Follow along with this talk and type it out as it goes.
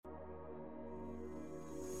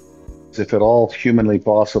if at all humanly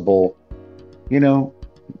possible, you know,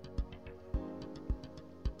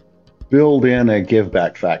 build in a give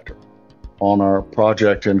back factor. On our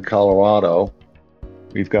project in Colorado,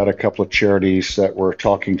 we've got a couple of charities that we're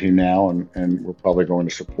talking to now, and we're probably going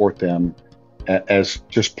to support them as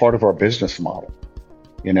just part of our business model.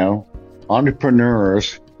 You know,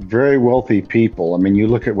 entrepreneurs, very wealthy people. I mean, you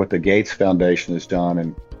look at what the Gates Foundation has done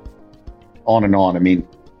and on and on. I mean,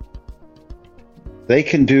 they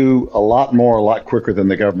can do a lot more, a lot quicker than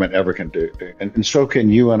the government ever can do. And so can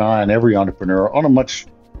you and I and every entrepreneur on a much,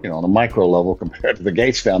 on a micro level compared to the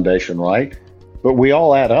Gates Foundation, right? But we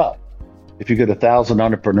all add up. If you get 1,000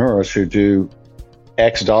 entrepreneurs who do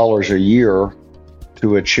X dollars a year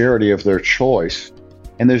to a charity of their choice,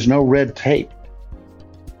 and there's no red tape.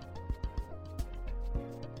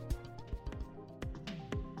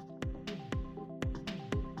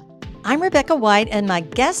 I'm Rebecca White, and my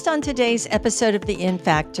guest on today's episode of The In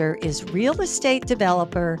Factor is real estate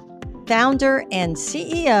developer, founder, and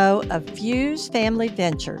CEO of Fuse Family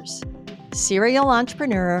Ventures, serial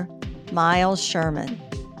entrepreneur Myles Sherman.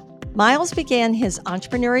 Myles began his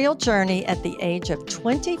entrepreneurial journey at the age of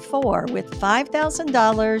 24 with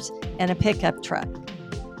 $5,000 and a pickup truck.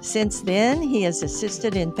 Since then, he has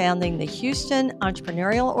assisted in founding the Houston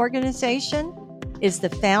Entrepreneurial Organization, is the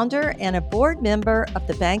founder and a board member of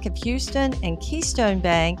the Bank of Houston and Keystone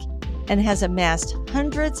Bank, and has amassed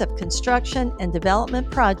hundreds of construction and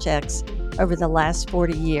development projects over the last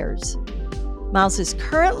 40 years. Myles is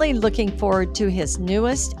currently looking forward to his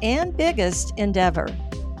newest and biggest endeavor,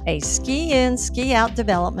 a ski-in, ski-out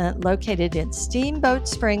development located in Steamboat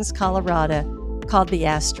Springs, Colorado, called the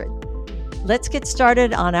Astrid. Let's get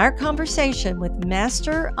started on our conversation with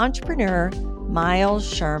master entrepreneur Myles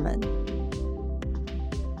Sherman.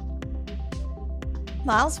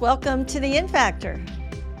 Myles, welcome to the In Factor.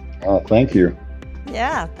 Thank you.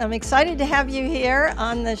 Yeah, I'm excited to have you here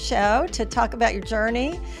on the show to talk about your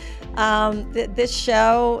journey. This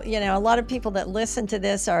show, a lot of people that listen to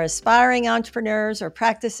this are aspiring entrepreneurs or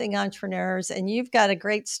practicing entrepreneurs, and you've got a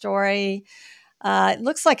great story. It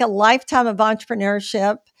looks like a lifetime of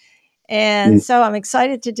entrepreneurship. And so I'm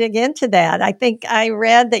excited to dig into that. I think I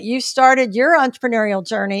read that you started your entrepreneurial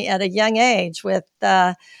journey at a young age with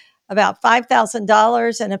about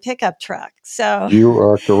 $5,000 and a pickup truck. So you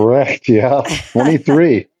are correct. Yeah,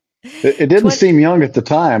 23. It didn't seem young at the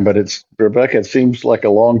time, but Rebecca, it seems like a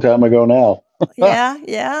long time ago now.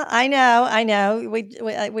 Yeah, I know.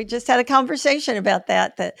 We just had a conversation about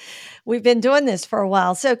that we've been doing this for a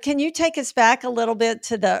while. So can you take us back a little bit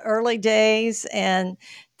to the early days and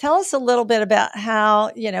tell us a little bit about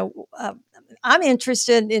how, I'm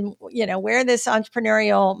interested in, where this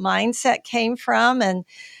entrepreneurial mindset came from and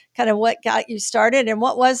kind of what got you started, and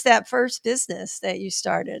what was that first business that you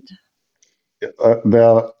started?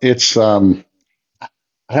 It's I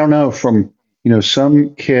don't know.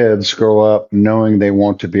 Some kids grow up knowing they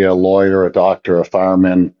want to be a lawyer, a doctor, a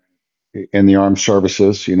fireman, in the armed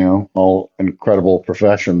services. All incredible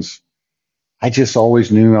professions. I just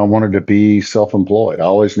always knew I wanted to be self-employed. I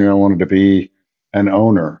always knew I wanted to be an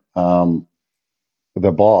owner,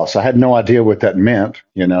 the boss. I had no idea what that meant.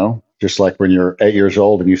 Just like when you're 8 years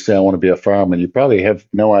old and you say, I want to be a fireman, you probably have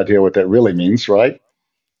no idea what that really means, right?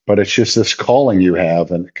 But it's just this calling you have,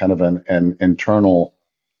 and kind of an internal,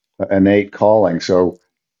 innate calling. So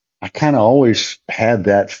I kind of always had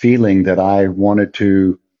that feeling that I wanted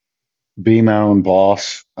to be my own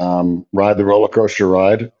boss, ride the roller coaster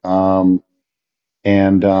ride. So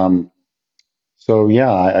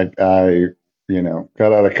yeah, I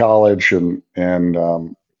got out of college and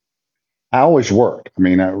I always worked. I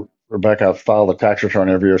mean, Rebecca, I've filed a tax return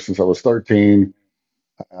every year since I was 13.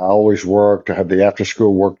 I always worked. I had the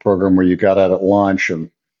after-school work program where you got out at lunch. And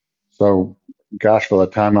so, gosh, by the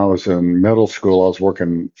time I was in middle school, I was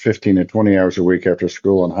working 15 to 20 hours a week after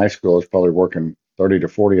school. In high school, I was probably working 30 to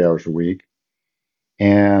 40 hours a week.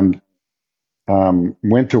 And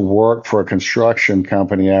went to work for a construction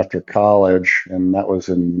company after college, and that was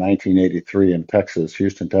in 1983 in Texas,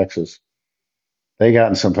 Houston, Texas. They got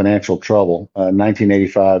in some financial trouble.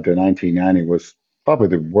 1985 to 1990 was probably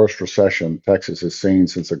the worst recession Texas has seen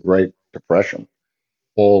since the Great Depression.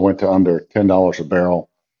 Oil went to under $10 a barrel.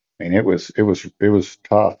 I mean, it was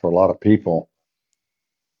tough for a lot of people.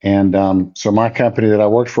 And so my company that I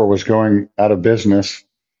worked for was going out of business,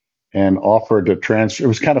 and offered to transfer. It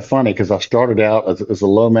was kind of funny because I started out as a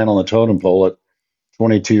low man on the totem pole at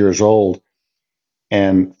 22 years old,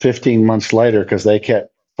 and 15 months later, because they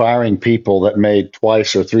kept firing people that made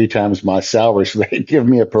twice or three times my salary, so they'd give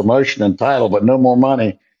me a promotion and title, but no more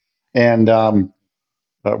money. And I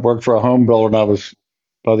worked for a home builder, and I was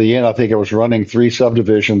by the end, I think I was running three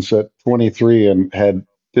subdivisions at 23 and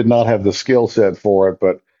did not have the skill set for it,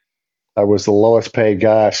 but I was the lowest paid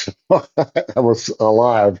guy. So I was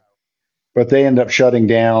alive, but they ended up shutting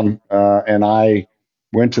down. And I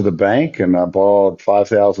went to the bank and I borrowed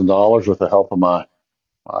 $5,000 with the help of my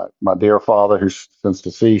dear father, who's since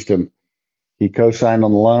deceased. And he co-signed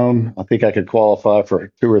on the loan. I think I could qualify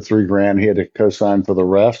for 2 or 3 grand. He had to co-sign for the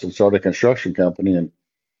rest and start a construction company. And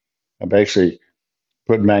I basically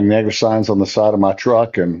put magnetic signs on the side of my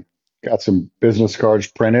truck and got some business cards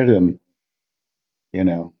printed. And,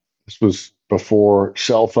 this was before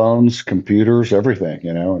cell phones, computers, everything,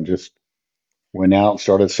 and just went out and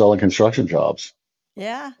started selling construction jobs.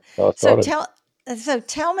 Yeah. So I So started. tell so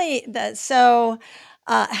tell me that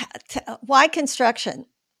why construction?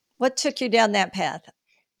 What took you down that path?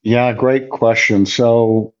 Yeah, great question.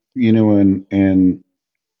 So, and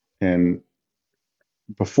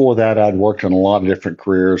before that, I'd worked in a lot of different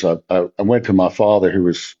careers. I went to my father, who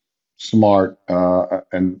was smart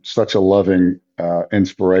and such a loving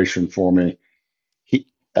inspiration for me. He,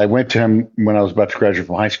 I went to him when I was about to graduate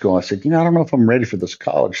from high school. I said, I don't know if I'm ready for this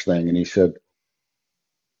college thing. And he said,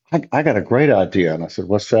 I got a great idea. And I said,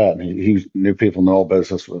 what's that? And he knew people in the oil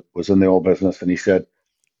business, was in the oil business. And he said,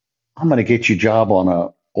 I'm going to get you a job on a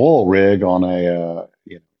oil rig on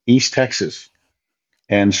East Texas.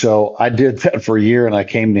 And so I did that for a year. And I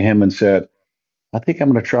came to him and said, I think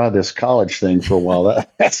I'm going to try this college thing for a while.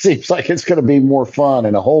 That seems like it's going to be more fun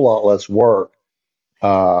and a whole lot less work.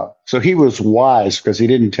 So he was wise because he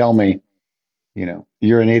didn't tell me,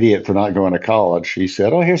 you're an idiot for not going to college. He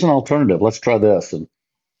said, oh, here's an alternative. Let's try this. And,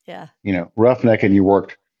 Yeah. roughnecking, you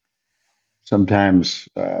worked sometimes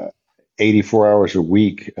 84 hours a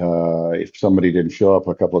week if somebody didn't show up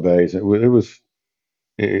a couple of days. It was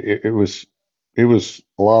a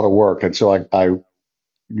lot of work. And so I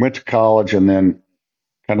went to college and then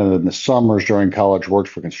kind of in the summers during college worked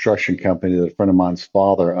for a construction company that a friend of mine's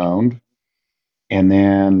father owned. And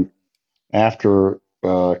then after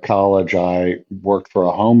college, I worked for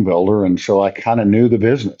a home builder, and so I kind of knew the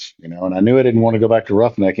business, and I knew I didn't want to go back to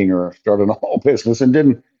roughnecking or start an oil business, and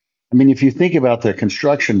didn't. I mean, if you think about the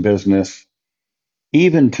construction business,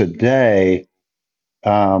 even today,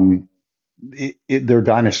 they're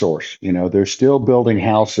dinosaurs. They're still building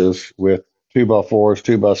houses with 2x4s,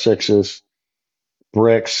 2x6s,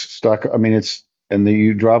 bricks, stuck. I mean,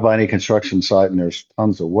 you drive by any construction site and there's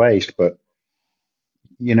tons of waste, but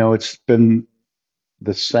it's been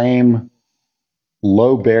the same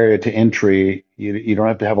low barrier to entry. You don't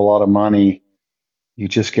have to have a lot of money. You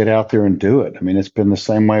just get out there and do it. I mean, it's been the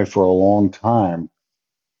same way for a long time.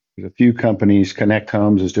 There's a few companies. Connect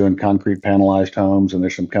Homes is doing concrete panelized homes, and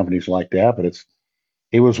there's some companies like that. But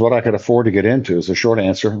it was what I could afford to get into. Is the short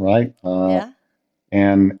answer, right? Yeah.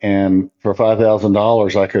 And for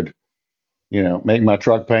 $5,000, I could make my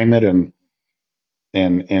truck payment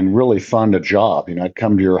and really fund a job. I'd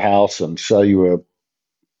come to your house and sell you a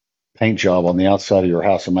paint job on the outside of your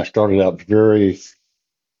house. And I started out very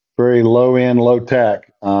very low end, low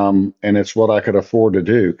tech. And it's what I could afford to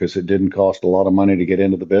do because it didn't cost a lot of money to get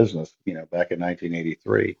into the business, back in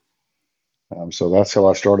 1983. So that's how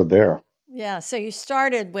I started there. Yeah. So you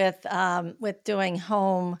started with doing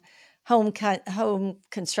home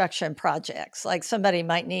construction projects. Like somebody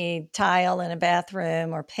might need tile in a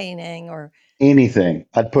bathroom or painting or Anything.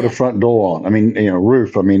 I'd put a yeah. front door on. I mean,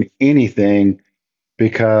 roof. I mean, anything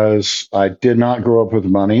because I did not grow up with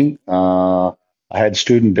money. I had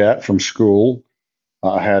student debt from school.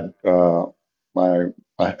 I had my,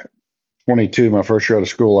 my 22, my first year out of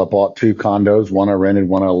school, I bought two condos. One I rented,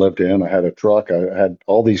 one I lived in. I had a truck. I had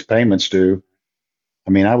all these payments due.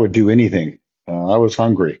 I mean, I would do anything. I was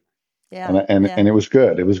hungry, Yeah. and Yeah. it was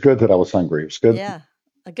good. It was good that I was hungry. It was good. Yeah.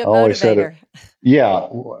 A I good always said it. motivator. Yeah,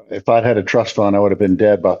 if I'd had a trust fund, I would have been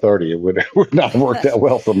dead by 30. It would it would not have worked that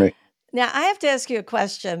well for me. Now I have to ask you a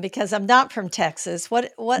question because I'm not from Texas.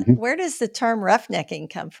 Mhm. Where does the term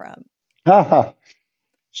roughnecking come from?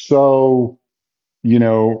 So,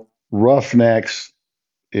 roughnecks.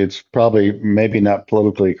 It's probably maybe not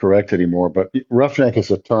politically correct anymore, but roughneck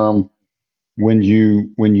is a term when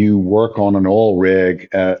you work on an oil rig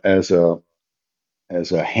as a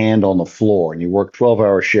hand on the floor and you work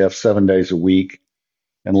 12-hour shifts 7 days a week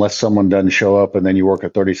unless someone doesn't show up, and then you work a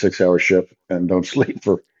 36-hour shift and don't sleep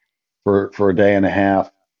for a day and a half.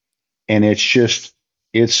 And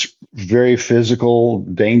it's very physical,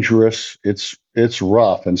 dangerous. It's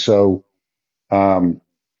rough. And so um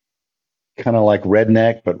kind of like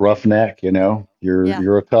redneck but roughneck, you're Yeah.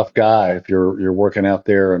 you're a tough guy if you're working out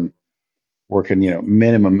there and working,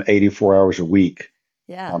 minimum 84 hours a week.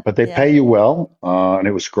 Yeah. But they pay Yeah. you well, and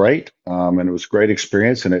it was great, and it was a great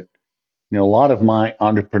experience. And a lot of my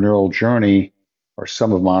entrepreneurial journey, or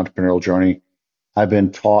some of my entrepreneurial journey, I've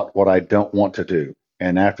been taught what I don't want to do.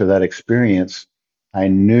 And after that experience, I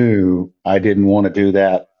knew I didn't want to do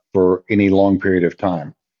that for any long period of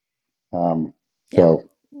time. Um, Yep. so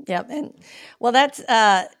Yep. And well, that's,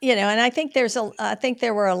 and I think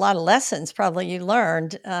there were a lot of lessons probably you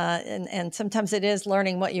learned. And sometimes it is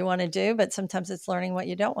learning what you want to do, but sometimes it's learning what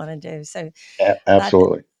you don't want to do. So I, th-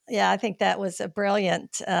 absolutely, yeah, I think that was a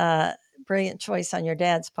brilliant choice on your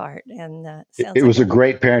dad's part. And it sounds like was a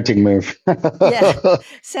great parenting move. yeah,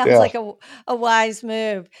 sounds Yeah. like a wise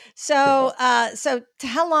move. So,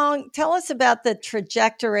 how long? Tell us about the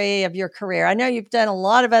trajectory of your career. I know you've done a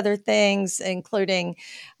lot of other things, including,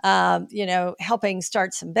 helping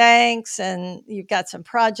start some banks, and you've got some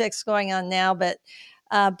projects going on now. But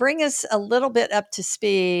bring us a little bit up to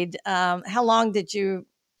speed. How long did you,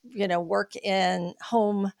 work in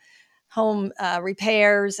home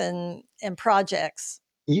repairs and projects?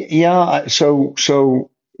 Yeah.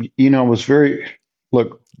 It was very,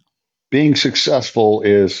 look, being successful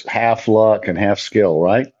is half luck and half skill,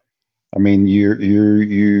 right? I mean,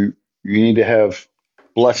 you need to have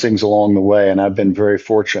blessings along the way, and I've been very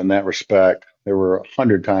fortunate in that respect. There were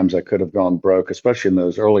 100 times I could have gone broke, especially in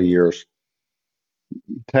those early years.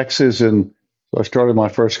 Texas, and so I started my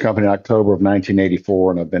first company in October of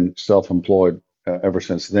 1984, and I've been self-employed ever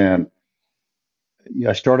since then. Yeah,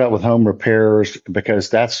 I started out with home repairs because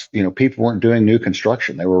that's, people weren't doing new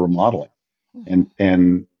construction; they were remodeling, Hmm.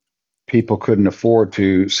 and people couldn't afford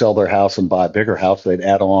to sell their house and buy a bigger house. They'd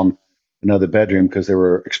add on another bedroom because they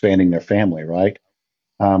were expanding their family, right?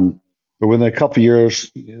 But within a couple of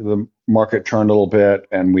years, the market turned a little bit,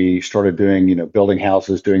 and we started doing, building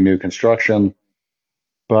houses, doing new construction.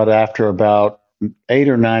 But after about 8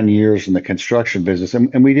 or 9 years in the construction business,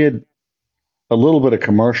 and we did a little bit of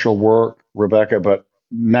commercial work, Rebecca, but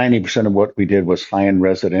 90% of what we did was high end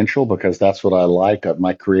residential because that's what I liked.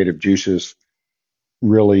 My creative juices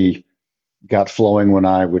really got flowing when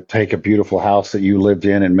I would take a beautiful house that you lived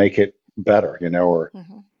in and make it better, or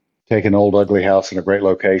Hmm. take an old ugly house in a great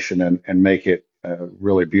location and make it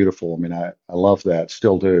really beautiful. I mean, I love that,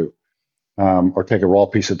 still do. Or take a raw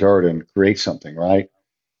piece of dirt and create something, right?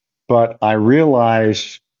 But I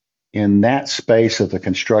realized in that space of the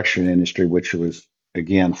construction industry, which was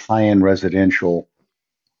again high end residential,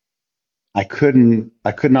 I could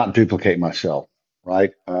not duplicate myself,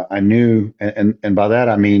 right? I knew, and by that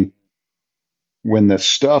I mean when the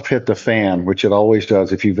stuff hit the fan, which it always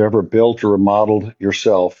does. If you've ever built or remodeled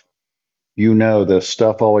yourself, the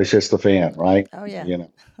stuff always hits the fan, right? Oh yeah. You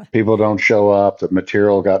know, people don't show up, the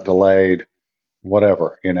material got delayed,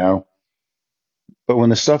 whatever. But when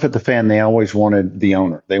the stuff hit the fan, they always wanted the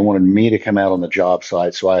owner. They wanted me to come out on the job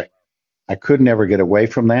site. So I could never get away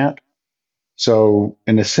from that. So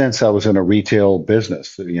in a sense, I was in a retail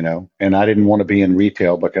business, and I didn't want to be in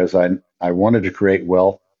retail because I wanted to create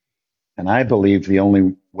wealth. And I believed the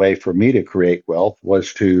only way for me to create wealth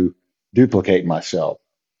was to duplicate myself.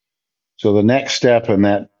 So the next step in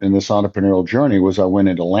this entrepreneurial journey was I went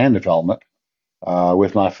into land development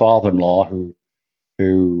with my father-in-law,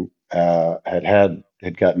 who had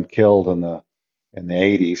gotten killed in the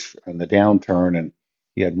 80s in the downturn, and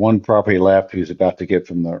he had one property left he was about to get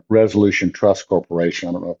from the Resolution Trust Corporation.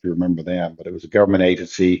 I don't know if you remember them, but it was a government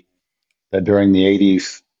agency that during the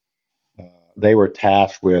 80s they were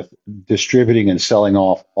tasked with distributing and selling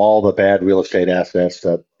off all the bad real estate assets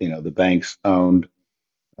that the banks owned,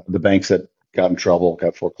 the banks that got in trouble,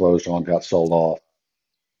 got foreclosed on, got sold off.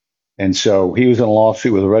 And so he was in a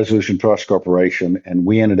lawsuit with the Resolution Trust Corporation, and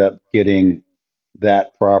we ended up getting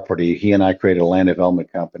that property. He and I created a land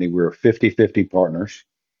development company. We were 50-50 partners.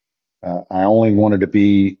 I only wanted to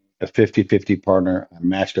be a 50-50 partner. I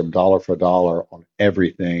matched him dollar for dollar on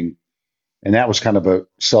everything. And that was kind of a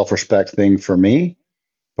self respect thing for me.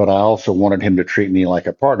 But I also wanted him to treat me like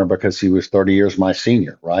a partner because he was 30 years my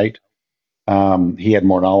senior, right? He had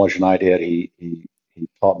more knowledge than I did. He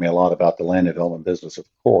taught me a lot about the land development business, of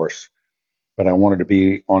course, but I wanted to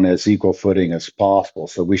be on as equal footing as possible.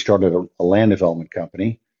 So we started a land development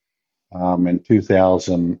company in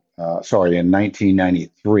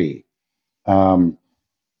 1993. Um,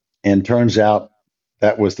 and turns out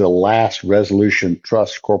that was the last Resolution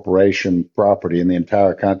Trust Corporation property in the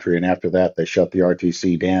entire country. And after that, they shut the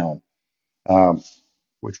RTC down, um,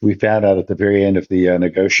 which we found out at the very end of the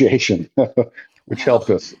negotiation, which Wow. helped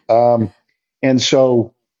us. And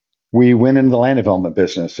so we went into the land development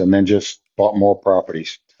business and then just bought more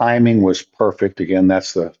properties. Timing was perfect. Again,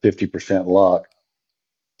 that's the 50% luck.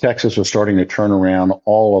 Texas was starting to turn around.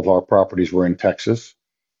 All of our properties were in Texas,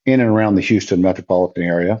 in and around the Houston metropolitan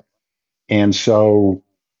area. And so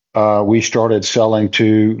we started selling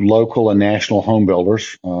to local and national home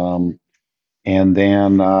builders. And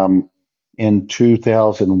then in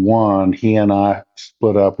 2001, he and I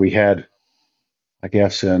split up. We had, I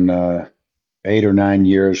guess, in 8 or 9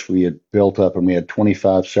 years, we had built up and we had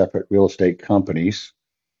 25 separate real estate companies.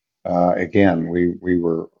 Again, we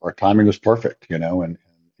were our timing was perfect, and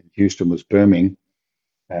Houston was booming,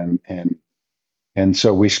 and and and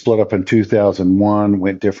so we split up in 2001,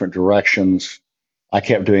 went different directions. I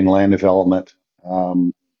kept doing land development,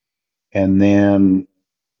 and then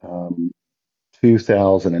um,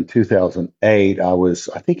 2000 and 2008,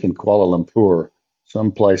 I think in Kuala Lumpur,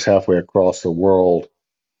 someplace halfway across the world.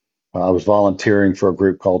 I was volunteering for a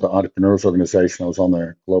group called the Entrepreneurial Organization. I was on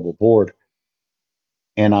their global board,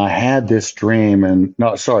 and I had this dream. And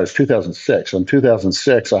no, sorry, it's 2006. In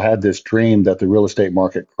 2006, I had this dream that the real estate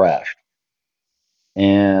market crashed.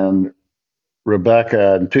 And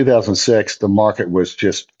Rebecca, in 2006, the market was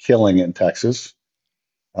just killing in Texas.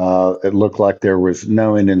 It looked like there was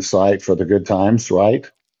no end in sight for the good times, right?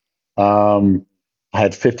 Um, I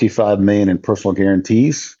had 55 million in personal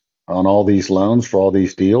guarantees on all these loans for all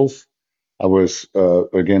these deals. I was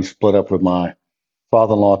again split up with my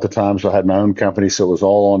father-in-law at the time, so I had my own company, so it was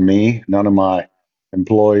all on me. None of my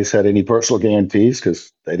employees had any personal guarantees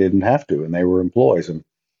because they didn't have to, and they were employees, and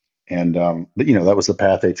that was the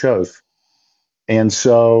path they chose. And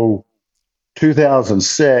so,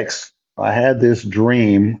 2006, I had this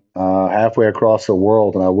dream halfway across the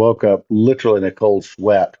world, and I woke up literally in a cold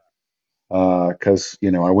sweat because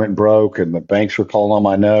I went broke, and the banks were calling on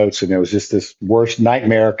my notes, and it was just this worst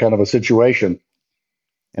nightmare kind of a situation.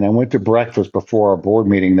 And I went to breakfast before our board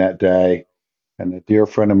meeting that day, and a dear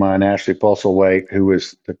friend of mine, Ashley Postlethwaite, who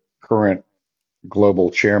is the current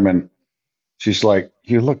global chairman, she's like,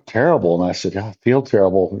 "You look terrible." And I said, "I feel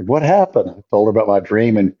terrible. What happened?" I told her about my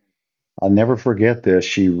dream, and I'll never forget this.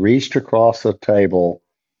 She reached across the table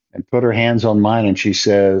and put her hands on mine, and she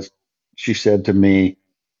said to me,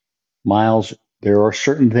 "Myles, there are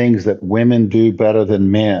certain things that women do better than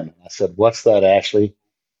men." I said, "What's that, Ashley?"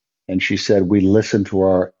 And she said, "We listen to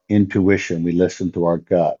our intuition. We listen to our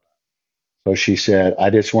gut." So she said,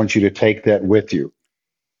 "I just want you to take that with you."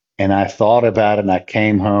 And I thought about it, and I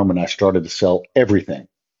came home and I started to sell everything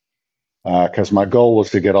because my goal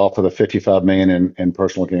was to get off of the 55 million in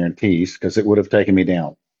personal guarantees because it would have taken me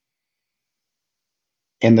down.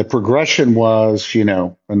 And the progression was,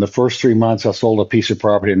 in the first 3 months, I sold a piece of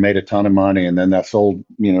property and made a ton of money. And then I sold,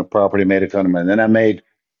 property, made a ton of money. And then I made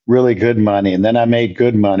really good money. And then I made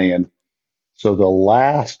good money. And so the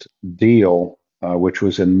last deal, which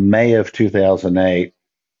was in May of 2008,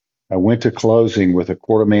 I went to closing with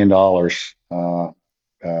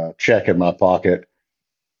 $250,000 check in my pocket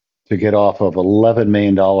to get off of $11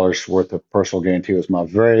 million worth of personal guarantee. It was my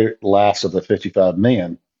very last of the 55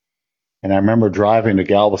 million. And I remember driving to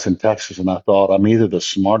Galveston, Texas, and I thought, I'm either the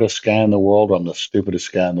smartest guy in the world or I'm the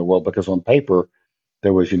stupidest guy in the world because on paper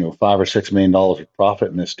there was, $5 or $6 million of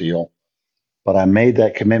profit in this deal. But I made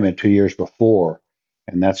that commitment 2 years before,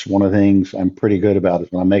 and that's one of the things I'm pretty good about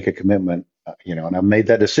is when I make a commitment, and I made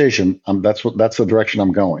that decision. That's the direction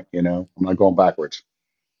I'm going. I'm not going backwards.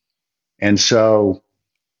 And so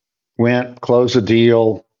went, closed the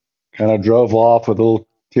deal, kind of drove off with a little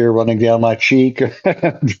tear running down my cheek,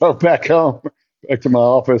 drove back home, back to my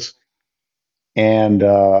office. And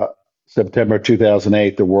September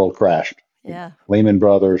 2008, the world crashed. Yeah. Lehman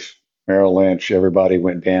Brothers, Merrill Lynch, everybody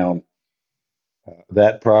went down.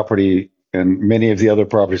 That property and many of the other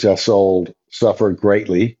properties I sold suffered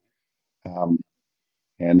greatly. Um,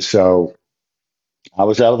 and so I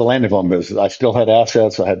was out of the land development business. I still had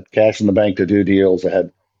assets. I had cash in the bank to do deals. I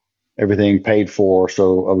had everything paid for.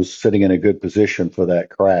 So I was sitting in a good position for that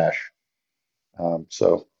crash.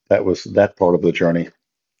 So that was that part of the journey.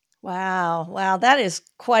 Wow. Wow. That is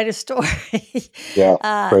quite a story. Yeah,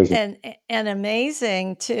 crazy. And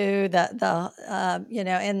amazing too,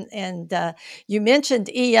 you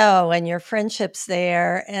mentioned EO and your friendships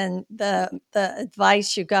there and the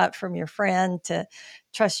advice you got from your friend to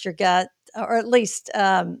trust your gut, or at least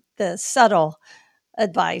the subtle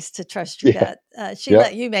advice to trust your Yeah, gut. She yeah,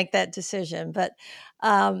 let you make that decision, but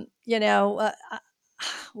um, you know, uh, uh,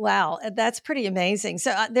 wow, that's pretty amazing.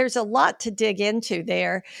 So there's a lot to dig into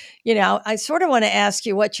there. I sort of want to ask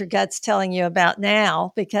you what your gut's telling you about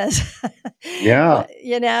now, because yeah,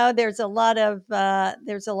 there's a lot of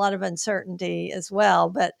uncertainty as well.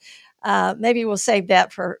 But maybe we'll save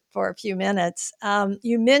that for a few minutes.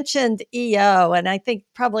 You mentioned EO, and I think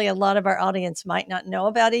probably a lot of our audience might not know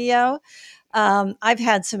about EO. I've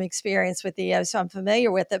had some experience with EO, so I'm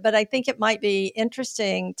familiar with it. But I think it might be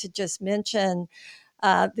interesting to just mention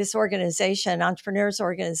this organization, Entrepreneurs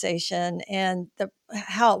Organization, and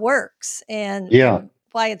how it works Yeah, and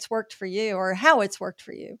why it's worked for you or how it's worked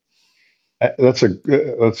for you. that's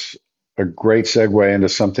a great segue into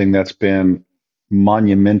something that's been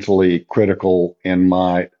monumentally critical in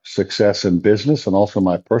my success in business and also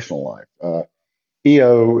my personal life.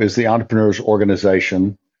 EO is the Entrepreneurs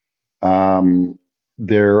Organization. Um,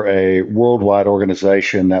 they're a worldwide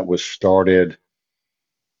organization that was started,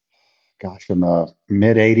 gosh, in the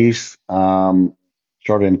mid 80s.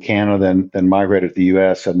 Started in Canada, then migrated to the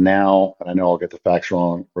US. And now, and I know I'll get the facts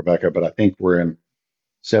wrong, Rebecca, but I think we're in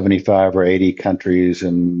 75 or 80 countries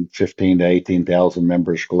and 15 to 18,000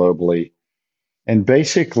 members globally. And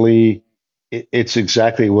basically, it's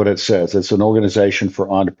exactly what it says. It's an organization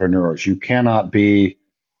for entrepreneurs. You cannot be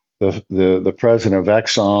the president of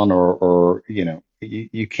Exxon or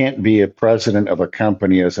you can't be a president of a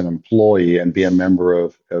company as an employee and be a member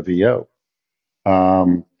of EO.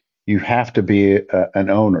 Um, you have to be an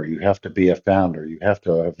owner. You have to be a founder. You have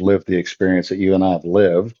to have lived the experience that you and I have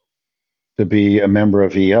lived to be a member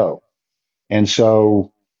of EO. And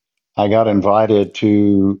so I got invited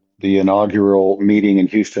to the inaugural meeting in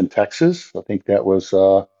Houston, Texas. I think that was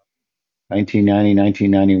 1990,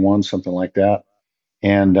 1991, something like that.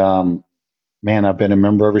 And man, I've been a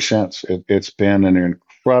member ever since. It's been an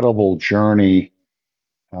incredible journey.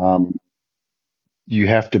 Um, you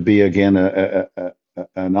have to be, again,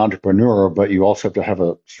 an entrepreneur, but you also have to have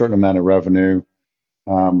a certain amount of revenue.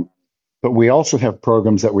 Um, but we also have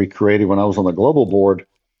programs that we created when I was on the global board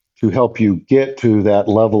to help you get to that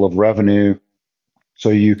level of revenue so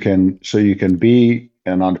you can be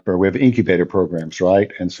an entrepreneur. We have incubator programs,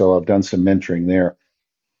 right? And so I've done some mentoring there.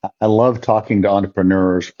 I love talking to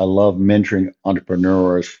entrepreneurs. I love mentoring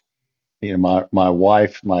entrepreneurs. My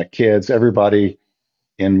wife, my kids, everybody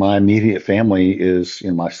in my immediate family is,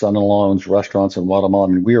 my son-in-law owns restaurants in Guatemala.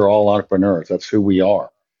 I mean, we are all entrepreneurs. That's who we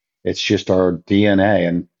are. It's just our DNA.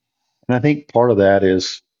 And I think part of that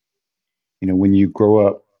is, when you grow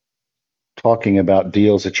up talking about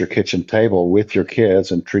deals at your kitchen table with your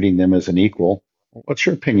kids and treating them as an equal. What's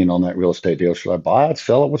your opinion on that real estate deal? Should I buy it,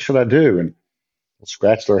 sell it? What should I do? And they'll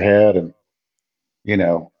scratch their head. And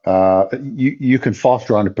you can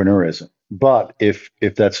foster entrepreneurism, but if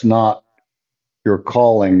that's not your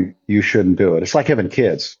calling, you shouldn't do it. It's like having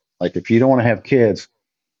kids. Like, if you don't want to have kids,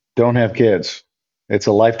 don't have kids. It's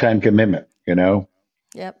a lifetime commitment.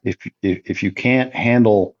 Yep. If you can't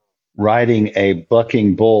handle riding a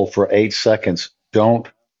bucking bull for 8 seconds, don't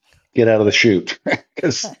get out of the chute,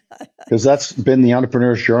 because that's been the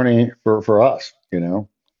entrepreneur's journey for us.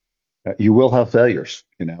 You will have failures.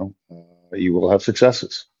 You will have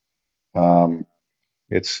successes. Um,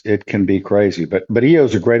 it can be crazy, but EO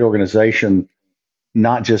is a great organization,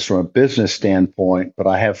 not just from a business standpoint, but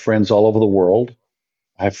I have friends all over the world.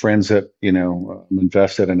 I have friends that I'm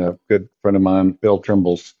invested in. A good friend of mine, Bill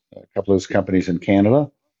Trimble's, a couple of his companies in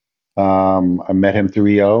Canada. I met him through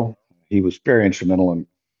EO. He was very instrumental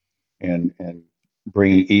in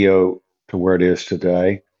bringing EO to where it is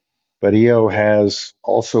today. But EO has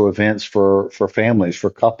also events for families, for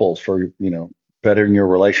couples, for bettering your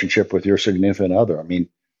relationship with your significant other. I mean,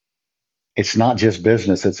 it's not just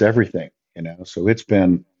business; it's everything. So it's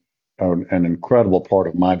been an incredible part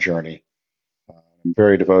of my journey. I'm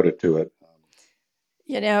very devoted to it.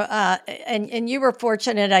 And you were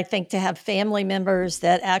fortunate, I think, to have family members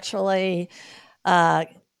that actually uh,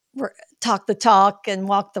 talk the talk and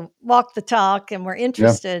walk the talk, and were Yeah,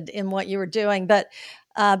 interested in what you were doing. But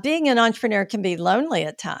being an entrepreneur can be lonely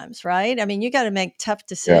at times, right? I mean, you got to make tough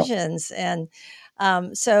yeah, decisions, and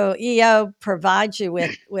so EO provides you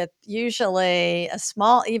with usually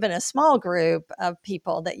even a small group of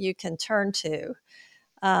people that you can turn to.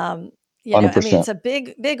 Um, 100%. it's a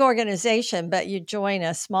big organization, but you join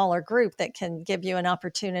a smaller group that can give you an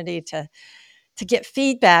opportunity to get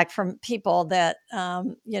feedback from people that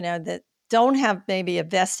that don't have maybe a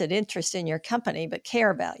vested interest in your company but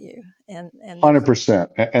care about you, and they.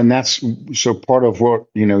 100%. And that's so part of what,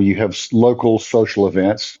 you have local social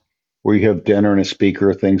events where you have dinner and a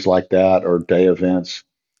speaker, things like that, or day events.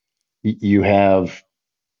 You have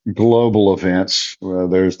global events.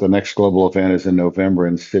 There's the next global event is in November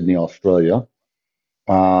in Sydney, Australia.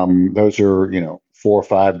 Those are, 4 or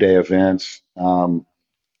 5 day events.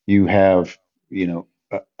 You have,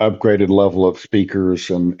 upgraded level of speakers,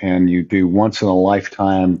 and you do once in a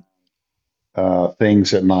lifetime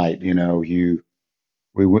things at night.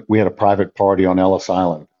 We had a private party on Ellis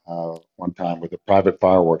Island one time with a private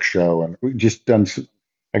fireworks show, and we just done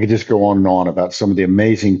I could just go on and on about some of the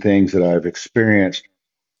amazing things that I've experienced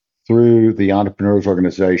through the Entrepreneurs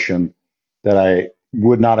Organization that I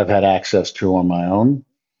would not have had access to on my own.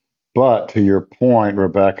 But to your point,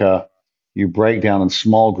 Rebecca, you break down in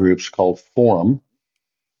small groups called forum,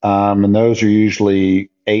 and those are usually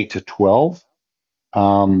 8 to 12.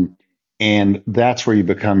 Um, and that's where you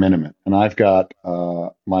become intimate. And I've got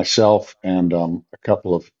myself and a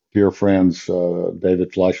couple of dear friends,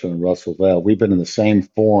 David Fleischman and Russell Vale. We've been in the same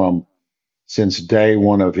forum since day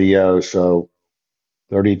one of EO, so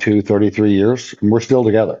 32, 33 years, and we're still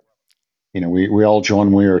together. We all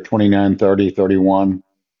joined when we were 29, 30, 31,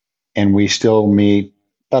 and we still meet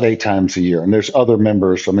about 8 times a year. And there's other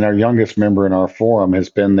members. I mean, our youngest member in our forum has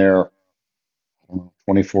been there, I don't know,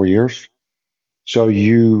 24 years. So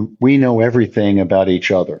we know everything about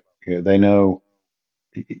each other. They know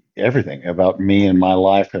everything about me and my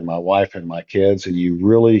life and my wife and my kids, and you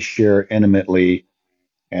really share intimately.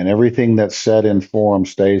 And everything that's said in forum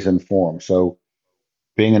stays in forum. So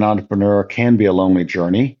being an entrepreneur can be a lonely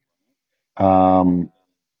journey, um,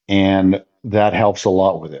 and that helps a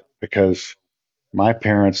lot with it because my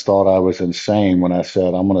parents thought I was insane when I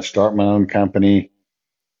said I'm going to start my own company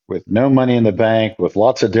with no money in the bank, with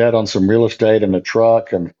lots of debt on some real estate and a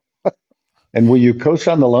truck, and will you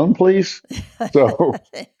co-sign the loan, please? So,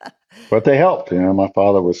 but they helped. My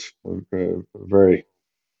father was very,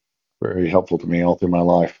 very helpful to me all through my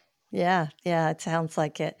life. Yeah, yeah, it sounds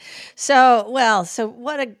like it. So, well, so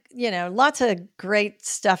what a, lots of great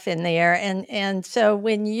stuff in there. And so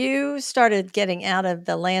when you started getting out of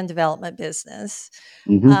the land development business,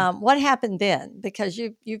 Hmm. what happened then? Because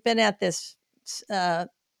you've been at this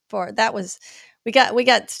for that was we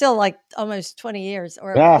got still like almost 20 years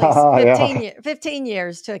or at least Ah, 15 yeah, 15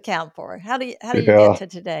 years to account for. How do you get yeah. to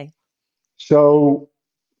today? So,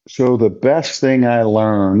 so the best thing I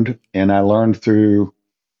learned, and I learned through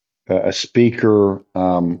a speaker,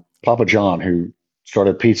 Papa John, who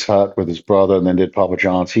started Pizza Hut with his brother and then did Papa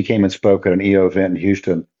John's. He came and spoke at an EO event in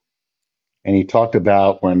Houston, and he talked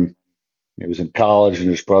about when he was in college and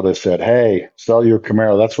his brother said, "Hey, sell your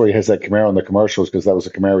Camaro." That's where he has that Camaro in the commercials because that was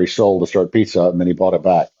the Camaro he sold to start Pizza Hut, and then he bought it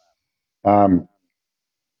back. Um,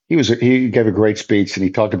 he gave a great speech, and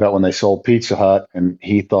he talked about when they sold Pizza Hut, and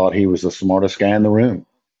he thought he was the smartest guy in the room,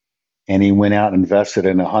 and he went out and invested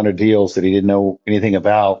in 100 deals that he didn't know anything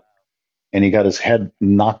about, and he got his head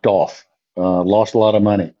knocked off, lost a lot of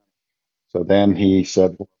money. So then he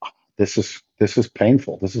said, "This is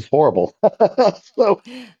painful. This is horrible." So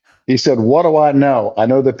he said, "What do I know? I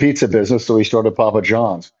know the pizza business." So he started Papa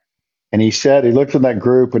John's. And he looked in that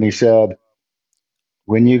group and he said,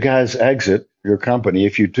 "When you guys exit your company,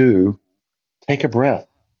 if you do, take a breath.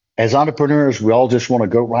 As entrepreneurs, we all just want to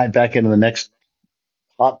go right back into the next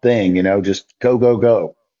hot thing, just go, go,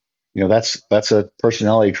 go. That's a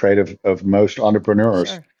personality trait of most entrepreneurs."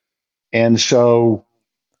 Sure. And so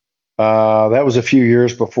that was a few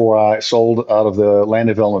years before I sold out of the land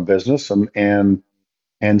development business,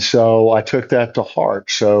 and so I took that to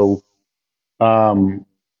heart. So um,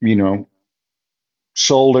 you know,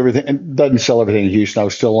 sold everything and doesn't sell everything in Houston. I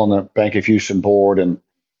was still on the Bank of Houston board and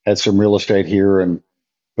had some real estate here, and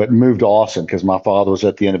but moved to Austin because my father was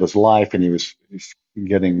at the end of his life and he's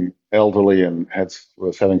getting elderly and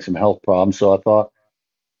was having some health problems. So I thought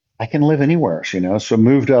I can live anywhere, So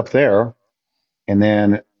moved up there and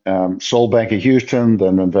then sold Bank of Houston,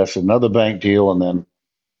 then invested in another bank deal, and then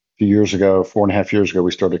a few years ago, 4.5 years ago,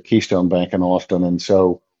 we started Keystone Bank in Austin, and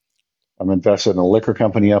so I'm invested in a liquor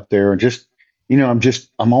company up there, and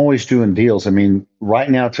I'm always doing deals. I mean, right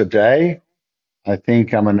now today, I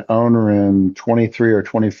think I'm an owner in 23 or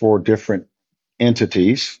 24 different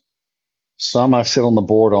entities. Some I sit on the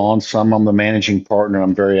board on, some I'm the managing partner.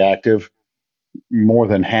 I'm very active. More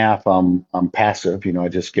than half I'm passive. I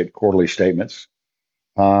just get quarterly statements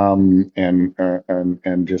and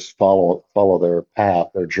just follow their path,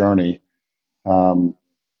 their journey, um,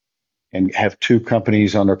 and have two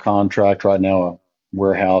companies under contract right now, a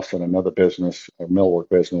warehouse and another business, a millwork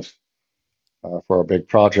business for a big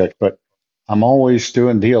project. But I'm always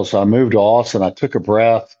doing deals. So I moved to Austin. I took a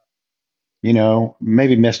breath.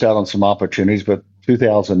 Maybe missed out on some opportunities, but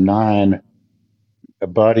 2009,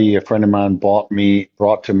 a friend of mine,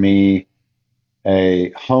 brought to me a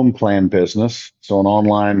home plan business, so an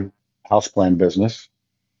online house plan business.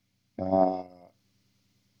 Uh,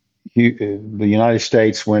 the United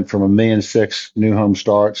States went from 1,000,006 new home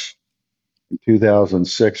starts in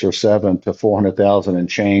 2006 or seven to 400,000 and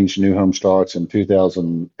change new home starts in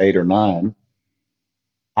 2008 or nine.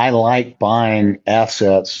 I like buying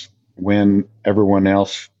assets when everyone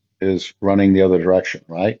else is running the other direction,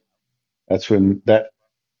 right? That's when that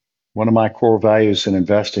one of my core values in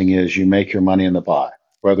investing is you make your money in the buy,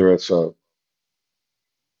 whether it's a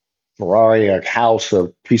Ferrari, a house, a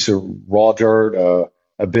piece of raw dirt,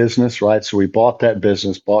 a business, right? So we bought that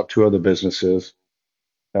business, bought two other businesses,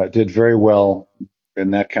 did very well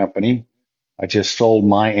in that company. I just sold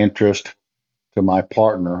my interest to my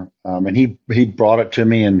partner, and he brought it to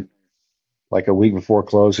me, and like a week before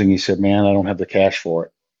closing, he said, "Man, I don't have the cash for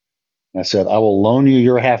it." And I said, "I will loan you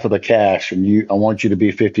your half of the cash, and I want you to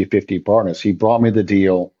be 50-50 partners." He brought me the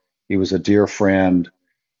deal. He was a dear friend.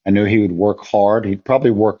 I knew he would work hard. He'd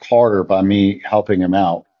probably work harder by me helping him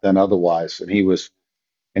out than otherwise. And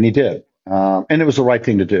he did. And it was the right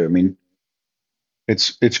thing to do. I mean,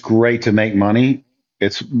 it's great to make money.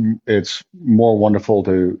 It's it's more wonderful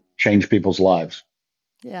to change people's lives.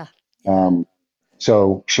 Yeah. Yeah. Um,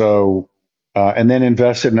 and then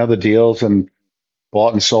invested in other deals and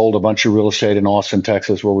bought and sold a bunch of real estate in Austin,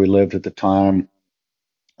 Texas, where we lived at the time.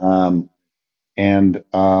 Um, and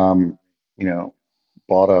you know,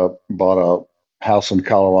 bought a house in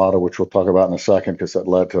Colorado, which we'll talk about in a second, because that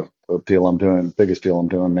led to the deal I'm doing, biggest deal I'm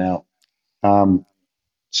doing now. Um,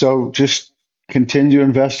 so just continue to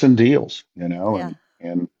invest in deals, Yeah.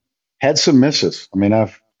 and had some misses. I mean, a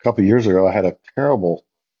couple of years ago, I had a terrible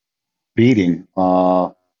beating,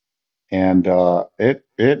 and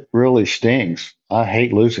it really stings. I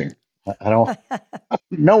hate losing. I don't.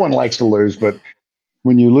 No one likes to lose, but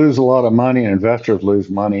when you lose a lot of money and investors lose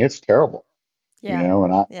money, it's terrible. Yeah.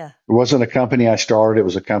 And it Yeah. wasn't a company I started. It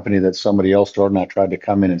was a company that somebody else started, and I tried to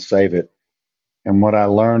come in and save it. And what I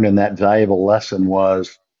learned in that valuable lesson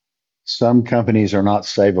was some companies are not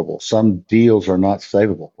savable. Some deals are not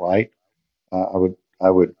savable, right? I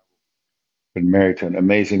would been married to an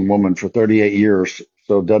amazing woman for 38 years,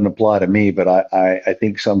 so it doesn't apply to me. But I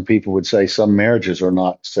think some people would say some marriages are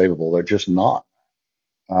not savable. They're just not.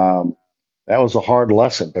 Um, that was a hard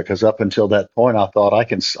lesson, because up until that point, I thought I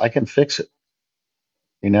can fix it.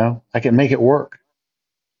 I can make it work.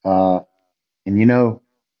 Uh, and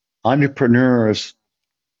entrepreneurs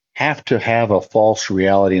have to have a false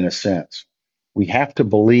reality in a sense. We have to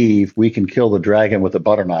believe we can kill the dragon with a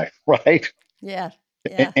butter knife, right? Yeah.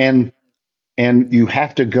 Yeah. And you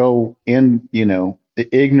have to go in, the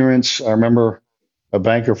ignorance. I remember a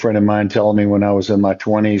banker friend of mine telling me when I was in my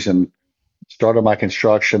 20s and started my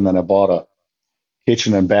construction, then I bought a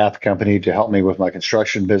kitchen and bath company to help me with my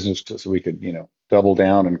construction business, so we could, double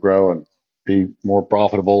down and grow and be more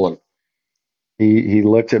profitable. And he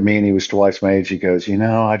looked at me, and he was twice my age. He goes,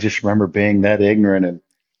 I just remember being that ignorant,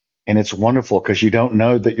 and it's wonderful because you don't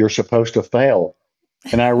know that you're supposed to fail.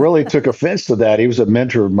 And I really took offense to that. He was a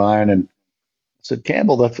mentor of mine, and I said,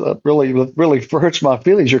 "Campbell, that really hurts my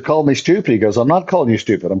feelings. You're calling me stupid." He goes, "I'm not calling you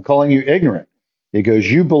stupid. I'm calling you ignorant." He goes,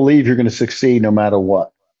 "You believe you're going to succeed no matter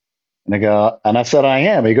what." And I said, "I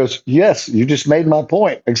am." He goes, "Yes, you just made my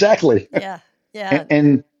point. Exactly." Yeah. and, Yeah.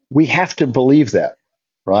 and we have to believe that, Yeah.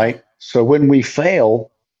 right? So when we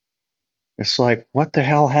fail, it's like, what the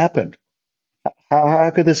hell happened? How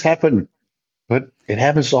could this happen? But it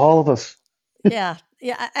happens to all of us. Yeah,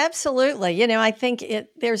 yeah, absolutely. I think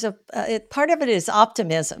there's part of it is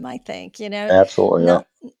optimism. I think, Absolutely. Yeah.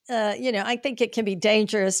 not, I think it can be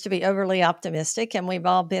dangerous to be overly optimistic, and we've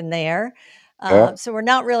all been there. Yeah. So we're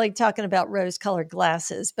not really talking about rose-colored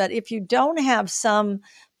glasses, but if you don't have some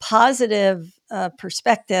positive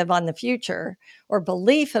perspective on the future or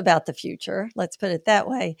belief about the future, let's put it that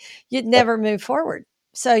way, you'd never move forward.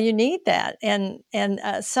 So you need that, and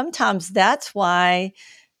sometimes that's why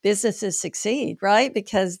businesses succeed, right?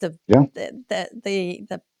 Because Yeah.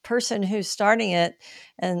 the person who's starting it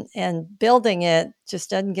and building it just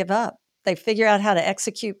doesn't give up. They figure out how to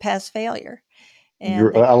execute past failure,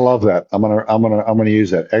 and I love that. I'm gonna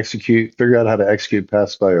use that. Execute. Figure out how to execute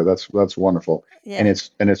past failure. That's wonderful, and yeah,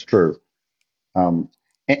 it's true. Um,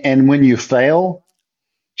 and when you fail,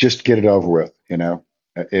 just get it over with. yeah,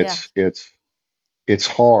 It's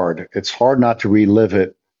hard. It's hard not to relive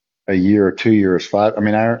it a year or 2 years, five. I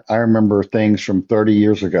mean, I remember things from 30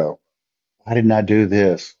 years ago. Why didn't I do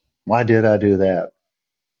this? Why did I do that?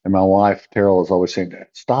 And my wife Terrell is always saying,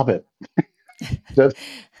 "Stop it. Just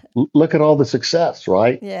look at all the success,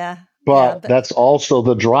 right?" yeah, yeah, But but that's also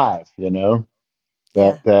the drive, yeah,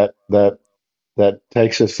 that that that that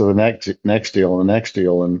takes us to the next deal and the next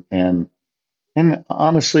deal. And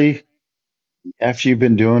honestly, after you've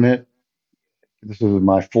been doing it, this is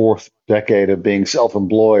my fourth decade of being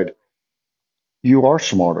self-employed. You are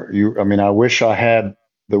smarter. I mean, I wish I had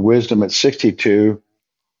the wisdom at 62,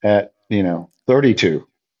 at 32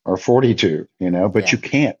 or 42, but yeah, you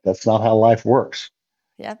can't. That's not how life works.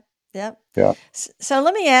 yeah. Yep. Yeah. So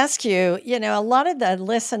let me ask you, a lot of the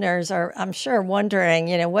listeners are, I'm sure, wondering,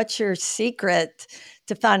 what's your secret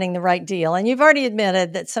to finding the right deal? And you've already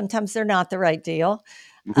admitted that sometimes they're not the right deal.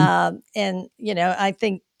 Mhm. And, I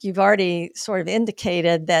think you've already sort of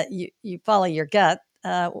indicated that you follow your gut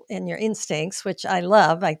and your instincts, which I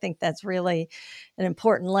love. I think that's really an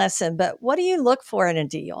important lesson. But what do you look for in a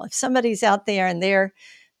deal? If somebody's out there and they're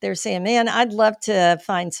saying, man, I'd love to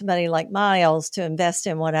find somebody like Myles to invest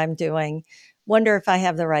in what I'm doing. Wonder if I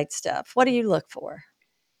have the right stuff. What do you look for?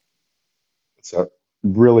 It's a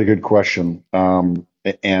really good question.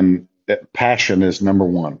 And passion is number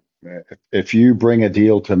one. If you bring a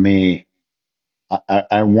deal to me,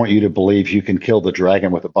 I want you to believe you can kill the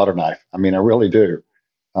dragon with a butter knife. I mean, I really do.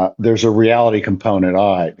 There's a reality component.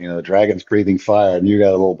 All right, the dragon's breathing fire, and you got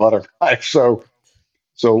a little butter knife. So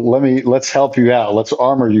let's help you out. Let's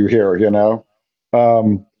armor you here.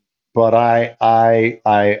 Um, but I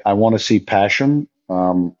want to see passion.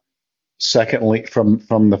 Secondly,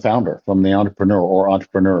 from the founder, from the entrepreneur or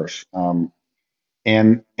entrepreneurs,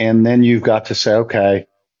 and then you've got to say, okay,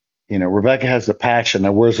 Rebecca has the passion.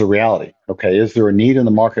 Now, where's the reality? Okay, is there a need in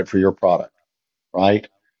the market for your product? Right?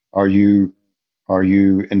 Are you are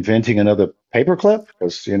you inventing another paperclip?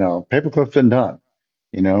 Because paperclip's been done.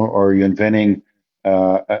 Or are you inventing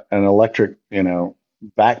an electric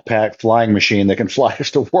backpack flying machine that can fly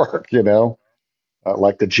us to work?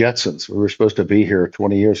 Like the Jetsons. We were supposed to be here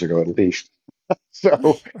 20 years ago at least.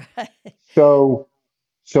 So Right. so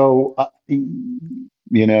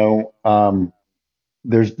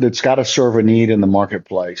there's it's got to serve a need in the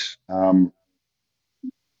marketplace.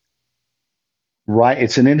 Right.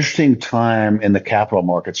 It's an interesting time in the capital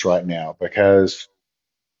markets right now because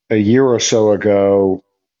a year or so ago,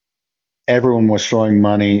 everyone was throwing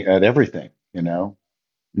money at everything.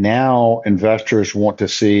 Now investors want to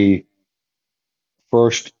see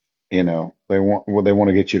first, they want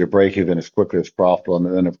to get you to break even as quickly as possible, and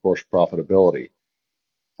then of course profitability.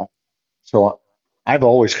 So I've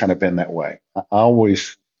always kind of been that way. I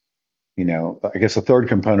always, I guess the third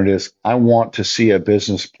component is I want to see a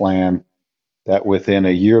business plan that within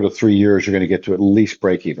a year to 3 years you're going to get to at least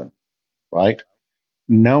break even, right?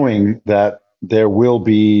 Knowing that there will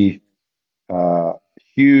be uh,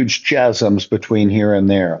 huge chasms between here and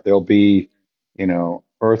there. There'll be,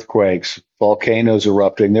 earthquakes, volcanoes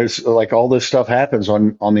erupting. There's like all this stuff happens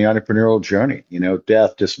on the entrepreneurial journey.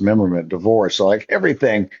 Death, dismemberment, divorce, like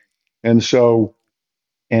everything. And so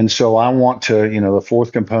I want to, the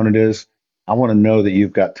fourth component is I want to know that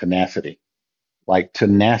you've got tenacity. Like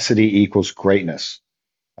tenacity equals greatness.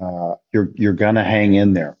 You're gonna hang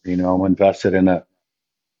in there. I'm invested in a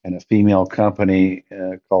female company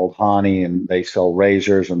called Honey, and they sell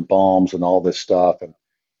razors and balms and all this stuff. And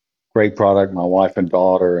great product. My wife and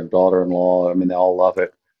daughter-in-law, I mean, they all love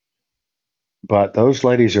it. But those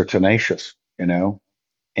ladies are tenacious, and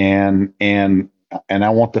I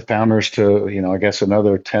want the founders to, I guess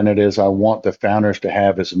another tenet is I want the founders to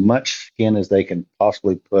have as much skin as they can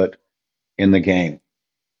possibly put in the game.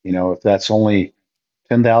 If that's only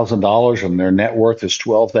 $10,000 and their net worth is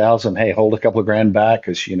 12,000, hey, hold a couple of grand back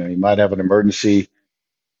because you might have an emergency,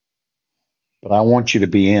 but I want you to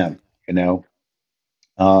be in, you know.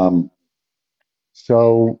 Um,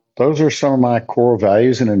 so those are some of my core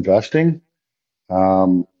values in investing.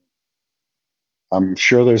 Um, I'm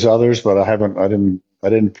sure there's others, but I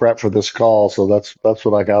didn't prep for this call, so that's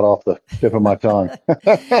what I got off the tip of my tongue.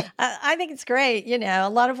 I think it's great. A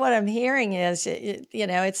lot of what I'm hearing is,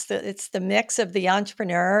 it's the mix of the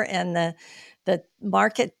entrepreneur and the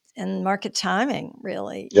market and market timing.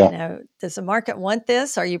 Really, Yeah, does the market want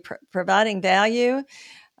this? Are you providing value?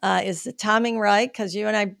 Is the timing right? Because you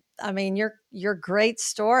and I mean, your great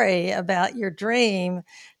story about your dream, yeah,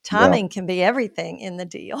 timing can be everything in the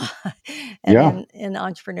deal and yeah, in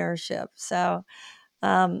entrepreneurship. So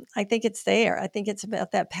I think it's there. I think it's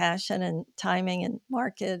about that passion and timing and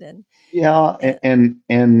market yeah,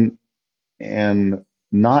 and and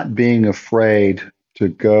not being afraid to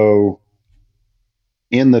go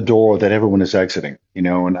in the door that everyone is exiting.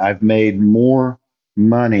 And I've made more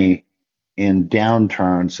money in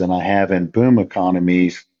downturns than I have in boom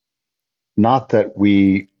economies. Not that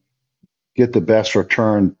we get the best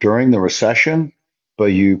return during the recession, but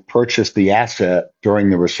you purchase the asset during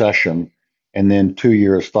the recession, and then 2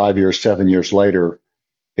 years, 5 years, 7 years later,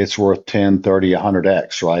 it's worth 10, 30,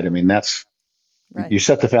 100x, right? I mean, right. you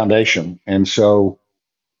set the foundation. And so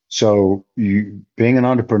you being an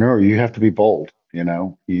entrepreneur, you have to be bold.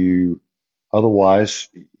 Otherwise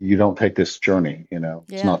you don't take this journey. It's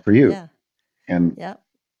Yeah. not for you. Yeah. And Yeah.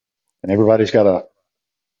 and everybody's got to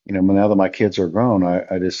Now that my kids are grown,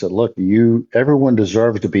 I just said, look, everyone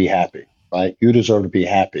deserves to be happy, right? You deserve to be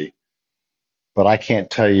happy, but I can't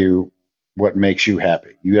tell you what makes you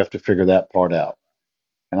happy. You have to figure that part out.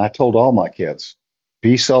 And I told all my kids,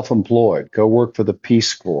 be self-employed, go work for the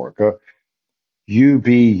Peace Corps, go, you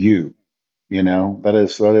be you. That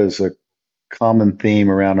is a common theme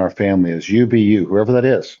around our family is you be you, whoever that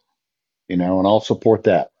is, and I'll support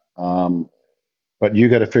that. But you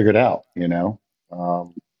got to figure it out,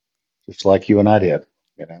 um, just like you and I did.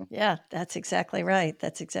 Yeah, that's exactly right.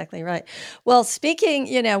 That's exactly right. Well, speaking,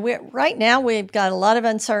 right now we've got a lot of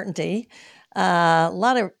uncertainty. A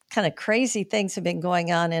lot of kind of crazy things have been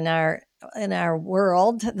going on in our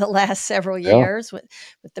world the last several Yeah. years with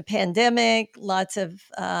the pandemic. Lots of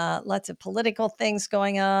political things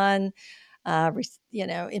going on.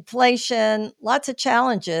 Inflation, lots of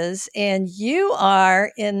challenges, and you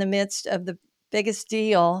are in the midst of the biggest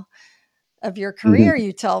deal of your career, Mhm.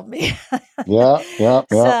 you told me. Yeah. Yeah.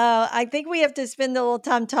 So Yeah. I think we have to spend a little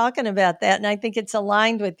time talking about that. And I think it's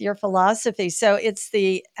aligned with your philosophy. So it's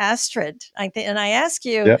the Astrid, I think. And I asked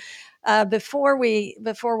you Yeah. before we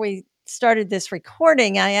started this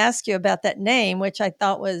recording, I asked you about that name, which I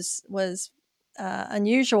thought was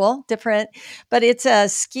unusual, different, but it's a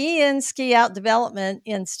ski in, ski out development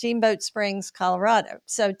in Steamboat Springs, Colorado.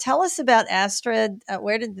 So tell us about Astrid.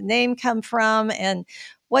 Where did the name come from, and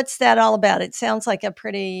what's that all about? It sounds like a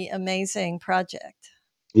pretty amazing project.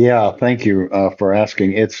 Yeah. Thank you for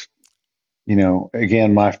asking. It's,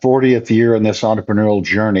 again, my 40th year in this entrepreneurial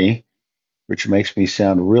journey, which makes me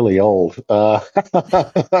sound really old.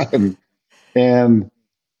 And, and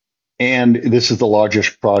and this is the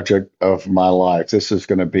largest project of my life. This is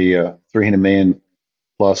going to be a 300 million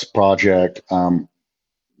plus project. My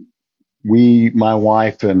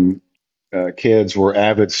wife and kids were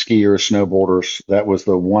avid skiers, snowboarders. That was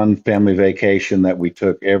the one family vacation that we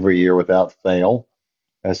took every year without fail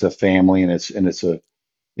as a family, and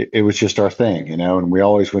it was just our thing, And we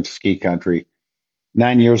always went to ski country.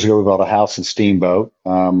 9 years ago, we bought a house in Steamboat,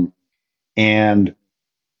 and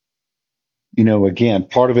again,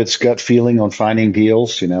 part of it's gut feeling on finding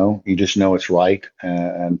deals. You just know it's right,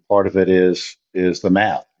 and part of it is the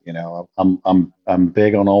math. I'm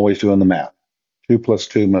big on always doing the math. 2 plus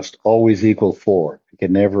 2 must always equal 4. It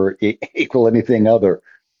can never equal anything other.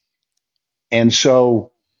 And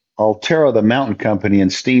so, Altera, the mountain company in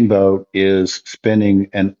Steamboat, is spending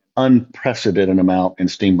an unprecedented amount in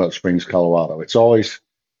Steamboat Springs, Colorado. It's always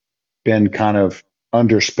been kind of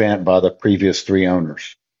underspent by the previous three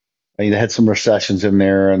owners. I mean, they had some recessions in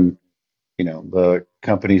there, and the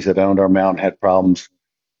companies that owned our mountain had problems.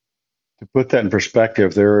 To put that in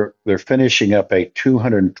perspective, they're finishing up a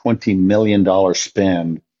 $220 million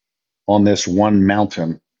spend on this one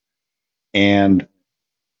mountain, and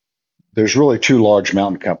there's really two large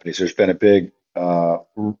mountain companies. There's been a big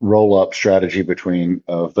roll up strategy between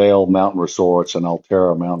Vail Mountain Resorts and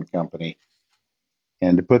Altera Mountain Company.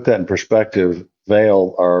 And to put that in perspective,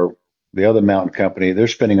 Vail, are the other mountain company, they're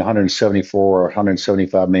spending 174 or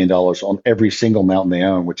 175 million dollars on every single mountain they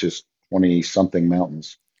own, which is 20 something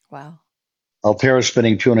mountains. Wow. Altera is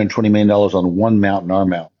spending $220 million on one mountain, our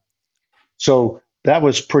mountain. So that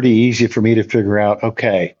was pretty easy for me to figure out.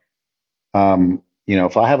 Okay,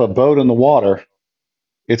 if I have a boat in the water,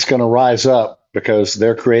 it's going to rise up because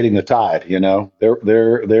they're creating the tide.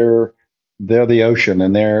 They're the ocean,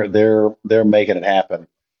 and they're making it happen,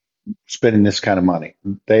 spending this kind of money.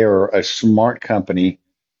 They are a smart company.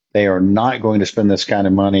 They are not going to spend this kind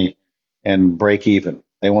of money and break even.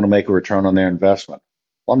 They want to make a return on their investment.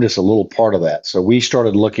 Well, I'm just a little part of that. So we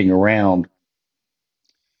started looking around.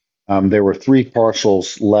 There were three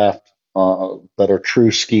parcels left that are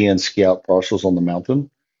true ski in, ski out parcels on the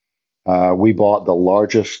mountain. We bought the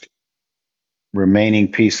largest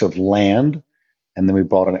remaining piece of land, and then we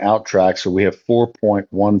bought an out track. So we have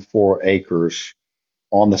 4.14 acres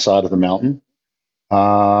on the side of the mountain.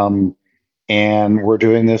 Um, and we're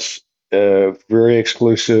doing this very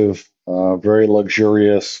exclusive, very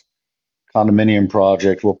luxurious condominium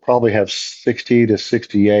project. We'll probably have 60 to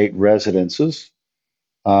 68 residences.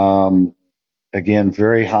 Um, Again,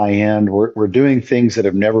 very high end. We're doing things that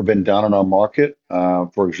have never been done in our market.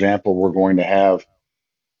 For example, we're going to have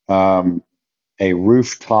um, a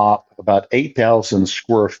rooftop, about 8,000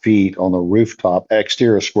 square feet on the rooftop,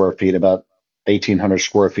 exterior square feet, about 1,800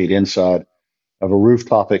 square feet inside, of a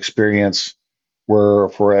rooftop experience where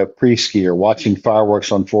for a pre-skier watching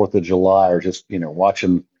fireworks on 4th of July, or just,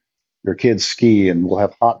 watching your kids ski. And we'll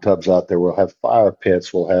have hot tubs out there. We'll have fire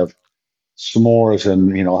pits. We'll have s'mores,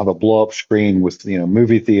 and, have a blow up screen with,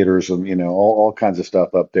 movie theaters, and, all kinds of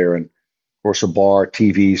stuff up there. And of course, a bar,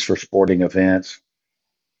 TVs for sporting events.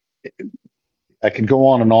 I can go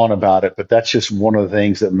on about it, but that's just one of the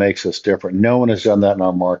things that makes us different. No one has done that in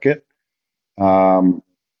our market. Um,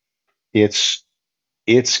 it's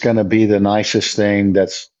it's going to be the nicest thing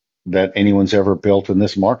that anyone's ever built in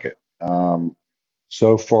this market.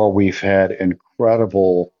 So far, we've had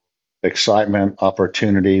incredible excitement,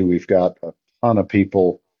 opportunity. We've got a ton of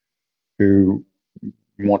people who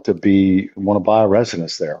want to buy a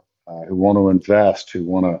residence there, who want to invest, who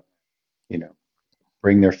want to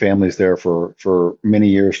bring their families there for many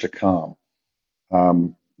years to come.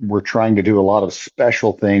 We're trying to do a lot of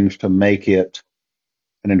special things to make it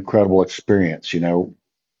an incredible experience.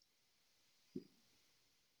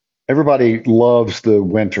 Everybody loves the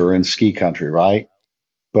winter in ski country, right?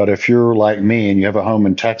 But if you're like me and you have a home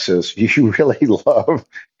in Texas, you really love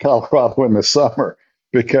Colorado in the summer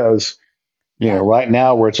because, Yeah. right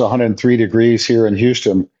now where it's 103 degrees here in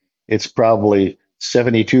Houston, it's probably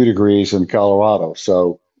 72 degrees in Colorado.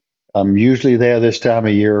 So I'm usually there this time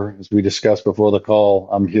of year. As we discussed before the call,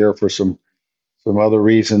 I'm here for some other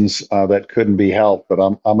reasons that couldn't be helped, but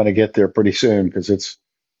I'm going to get there pretty soon because it's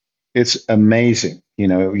amazing. You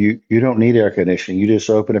don't need air conditioning. You just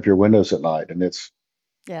open up your windows at night, and it's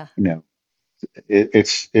Yeah. you know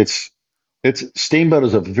it's Steamboat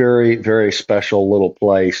is a very very special little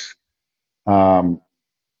place, um,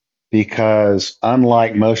 because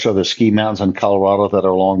unlike most other ski mountains in Colorado that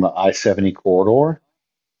are along the I-70 corridor,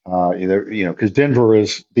 because Denver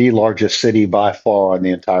is the largest city by far in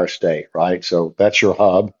the entire state, right? So that's your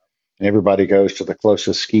hub, and everybody goes to the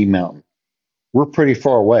closest ski mountain. We're pretty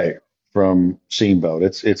far away from Steamboat.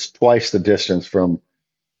 It's twice the distance from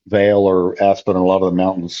Vail or Aspen and a lot of the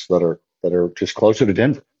mountains that are just closer to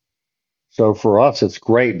Denver. So for us, it's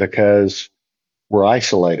great because we're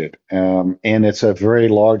isolated, and it's a very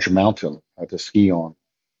large mountain to ski on.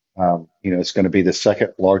 It's going to be the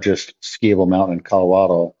second largest skiable mountain in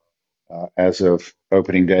Colorado as of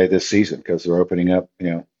opening day this season because they're opening up,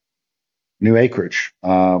 new acreage.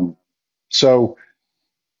 So,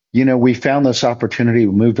 we found this opportunity,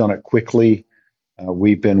 we moved on it quickly.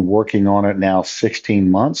 We've been working on it now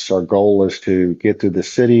 16 months. Our goal is to get through the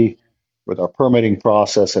city with our permitting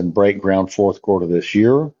process and break ground fourth quarter this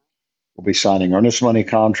year. We'll be signing earnest money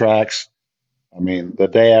contracts. I mean, the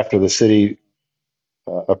day after the city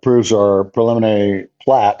approves our preliminary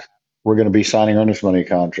plat, we're going to be signing earnest money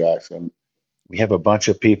contracts. And we have a bunch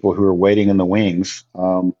of people who are waiting in the wings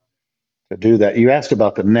to do that. You asked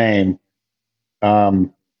about the name.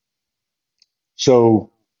 Um,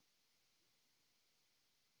 so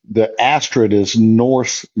the Astrid is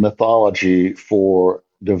Norse mythology for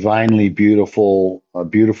divinely beautiful, a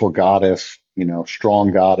beautiful goddess,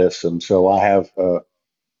 strong goddess. And so I have an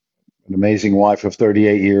amazing wife of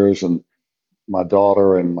 38 years, and my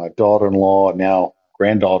daughter and my daughter-in-law, and now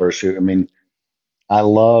granddaughters who, I mean, I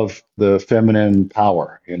love the feminine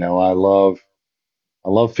power. I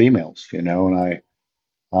love females. And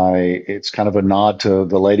it's kind of a nod to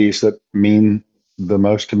the ladies that mean the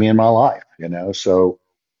most to me in my life. So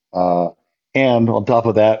uh, and on top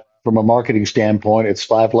of that, from a marketing standpoint, it's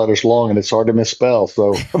 5 letters long and it's hard to misspell.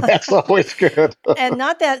 So that's always good. And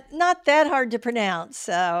not that hard to pronounce.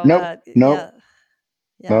 So Nope, yeah, nope,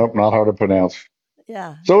 yeah, nope, not hard to pronounce.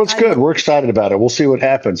 yeah. So it's I good. lo- We're excited about it. We'll see what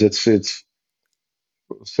happens. It's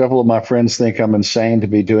several of my friends think I'm insane to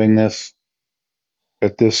be doing this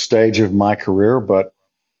at this stage of my career, but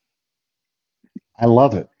I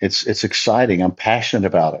love it. It's exciting. I'm passionate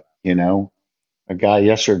about it. A guy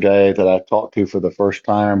yesterday that I talked to for the first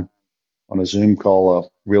time on a Zoom call, a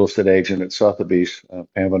real estate agent at Sotheby's,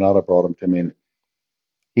 Pam Venata brought him to me, and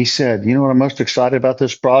he said, "You know what I'm most excited about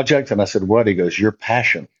this project?" And I said, "What?" He goes, "Your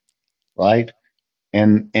passion, right?"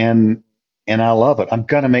 And I love it. I'm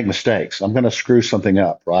gonna make mistakes. I'm gonna screw something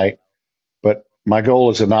up, right? But my goal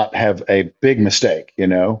is to not have a big mistake.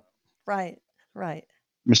 right, right.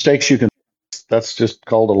 Mistakes you can. That's just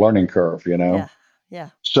called a learning curve. Yeah, yeah.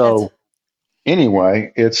 That's So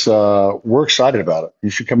anyway, it's we're excited about it. You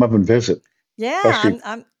should come up and visit. Yeah, Especially,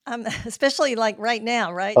 I'm especially like right now,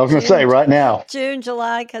 I right? was going to say right now. June,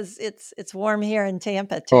 July, because it's warm here in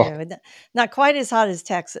Tampa too. Oh, And not quite as hot as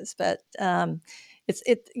Texas, but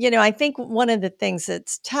I think one of the things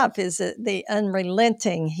that's tough is the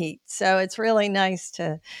unrelenting heat. So it's really nice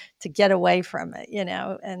to get away from it,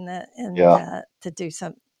 and yeah, to do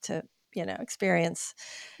some to experience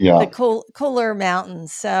the yeah. cooler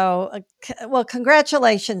mountains. So, well,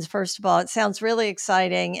 congratulations, first of all. It sounds really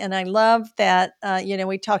exciting. And I love that,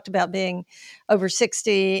 we talked about being over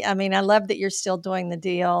 60. I mean, I love that you're still doing the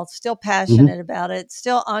deal, still Hmm. passionate about it,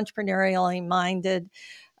 still entrepreneurially minded,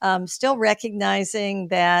 still recognizing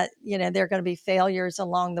that, there are going to be failures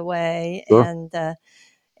along the way. Sure.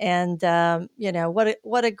 And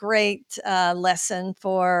what a great lesson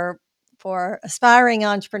for aspiring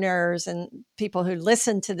entrepreneurs and people who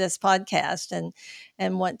listen to this podcast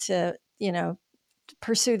and want to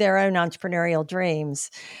pursue their own entrepreneurial dreams.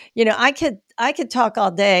 I could talk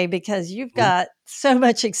all day because you've got so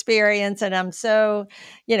much experience, and I'm so,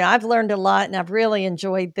 I've learned a lot and I've really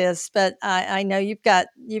enjoyed this, but I know you've got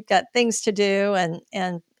things to do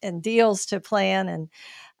and deals to plan. And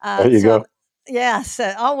There you so go. yes,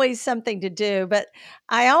 always something to do. But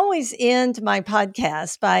I always end my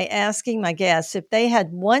podcast by asking my guests if they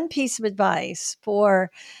had one piece of advice for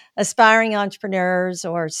aspiring entrepreneurs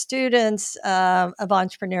or students of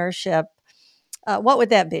entrepreneurship. What would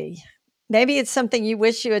that be? Maybe it's something you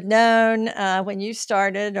wish you had known when you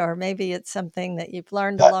started, or maybe it's something that you've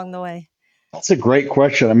learned That, along the way. that's a great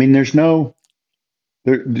question. I mean, there's,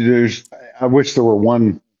 I wish there were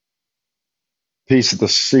one piece of the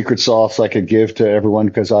secret sauce I could give to everyone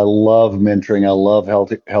because I love mentoring. I love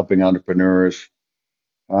helping entrepreneurs.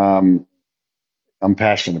 Um, I'm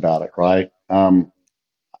passionate about it, right? I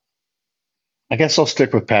guess I'll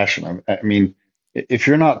stick with passion. I mean, if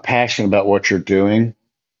you're not passionate about what you're doing,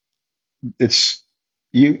 it's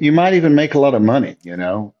you might even make a lot of money,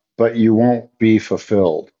 but you won't be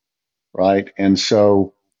fulfilled, right? And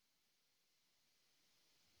so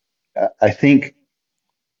I think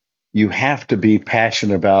you have to be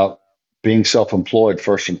passionate about being self-employed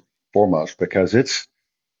first and foremost because it's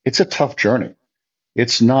a tough journey.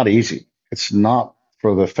 It's not easy. It's not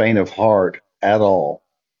for the faint of heart at all.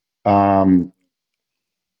 Um,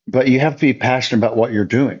 but you have to be passionate about what you're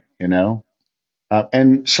doing.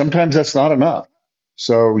 And sometimes that's not enough.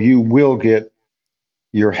 So you will get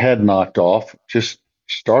your head knocked off. Just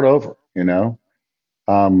start over.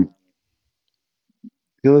 Um,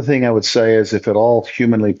 the other thing I would say is if at all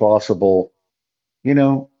humanly possible, you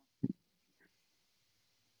know,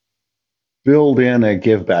 build in a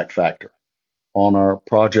give back factor. On our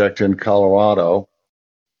project in Colorado,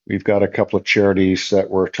 we've got a couple of charities that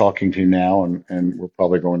we're talking to now, and we're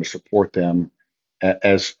probably going to support them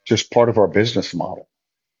as just part of our business model.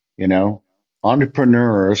 You know,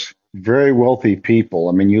 entrepreneurs, very wealthy people.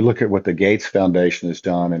 I mean, you look at what the Gates Foundation has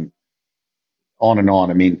done and on and on.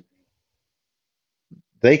 I mean,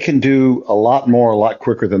 they can do a lot more, a lot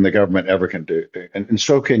quicker than the government ever can do. And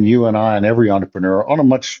so can you and I and every entrepreneur on a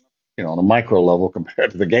much, on a micro level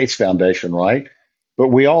compared to the Gates Foundation, right? But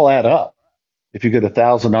we all add up. If you get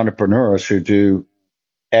 1,000 entrepreneurs who do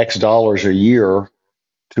X dollars a year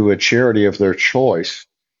to a charity of their choice,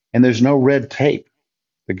 and there's no red tape,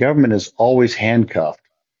 the government is always handcuffed.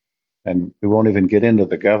 And we won't even get into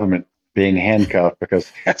the government being handcuffed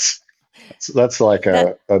because that's like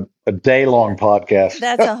That a day long podcast.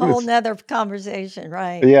 that's a whole nother conversation,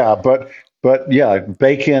 right? Yeah, but yeah,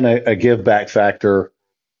 bake in a give back factor,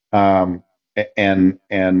 um, and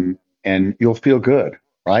you'll feel good,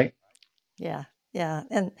 right? Yeah. Yeah.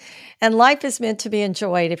 And life is meant to be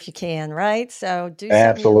enjoyed if you can, right? So do something you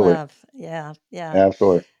Absolutely, love. Yeah. Yeah.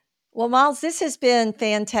 absolutely. Well, Myles, this has been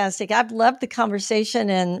fantastic. I've loved the conversation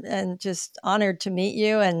and just honored to meet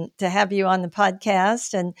you and to have you on the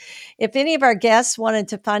podcast. And if any of our guests wanted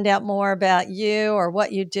to find out more about you or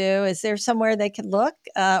what you do, is there somewhere they could look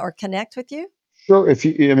or connect with you? Sure. I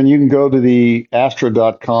mean, you can go to the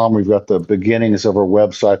Astrid.com. We've got the beginnings of our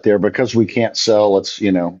website there because we can't sell.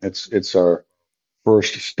 It's our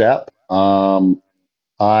first step.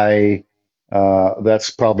 I That's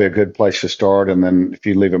probably a good place to start. And then if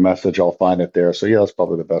you leave a message, I'll find it there. So yeah, that's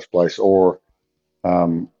probably the best place. Or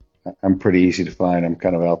um, I'm pretty easy to find. I'm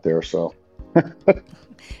kind of out there. So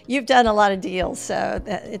You've done a lot of deals, so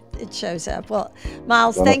that it shows up. Well,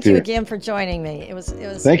 Myles, done a thank you few. again for joining me. It was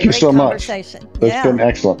a Thank you great so much. conversation. It's been Yeah,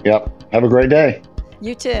 excellent. Yep. Have a great day.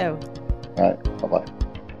 you too. All right. Bye bye.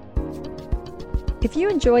 If you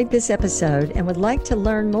enjoyed this episode and would like to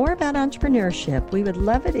learn more about entrepreneurship, we would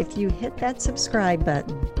love it if you hit that subscribe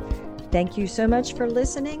button. Thank you so much for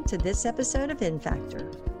listening to this episode of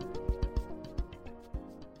InFactor.